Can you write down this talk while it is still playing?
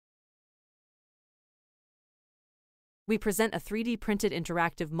We present a 3D printed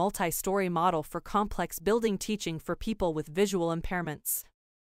interactive multi-story model for complex building teaching for people with visual impairments.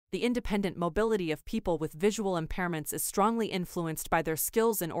 The independent mobility of people with visual impairments is strongly influenced by their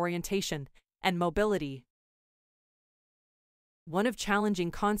skills in orientation and mobility. One of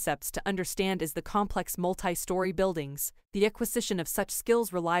challenging concepts to understand is the complex multi-story buildings. The acquisition of such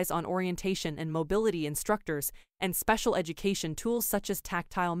skills relies on orientation and mobility instructors and special education tools such as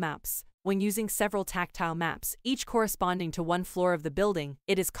tactile maps. When using several tactile maps, each corresponding to one floor of the building,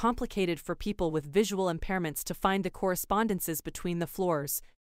 it is complicated for people with visual impairments to find the correspondences between the floors.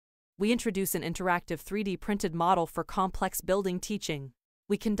 We introduce an interactive 3D printed model for complex building teaching.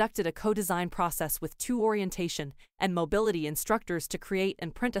 We conducted a co-design process with 2 orientation and mobility instructors to create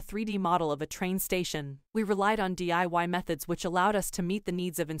and print a 3D model of a train station. We relied on DIY methods which allowed us to meet the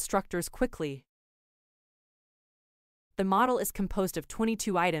needs of instructors quickly. The model is composed of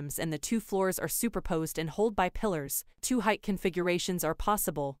 22 items and the 2 floors are superposed and held by pillars. 2 height configurations are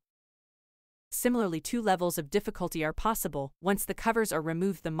possible. Similarly, 2 levels of difficulty are possible. Once the covers are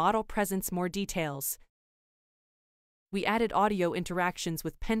removed, the model presents more details. We added audio interactions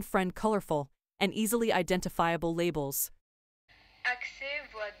with pen-friend colorful and easily identifiable labels.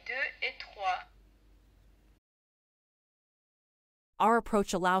 Accès voie 2 et 3. Our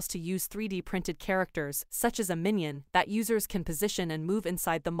approach allows to use 3D printed characters, such as a minion, that users can position and move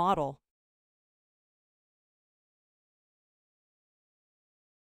inside the model.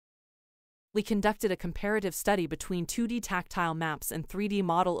 We conducted a comparative study between 2D tactile maps and 3D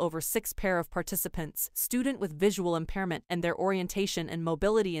model over 6 pair of participants, student with visual impairment and their orientation and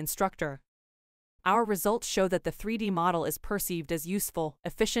mobility instructor. Our results show that the 3D model is perceived as useful,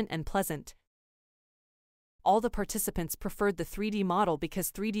 efficient, and pleasant. All the participants preferred the 3D model because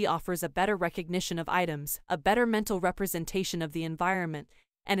 3D offers a better recognition of items, a better mental representation of the environment,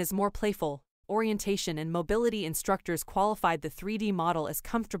 and is more playful. Orientation and mobility instructors qualified the 3D model as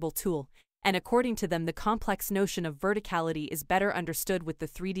comfortable tool, and according to them the complex notion of verticality is better understood with the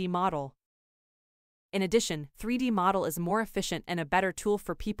 3D model. In addition, 3D model is more efficient and a better tool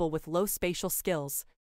for people with low spatial skills.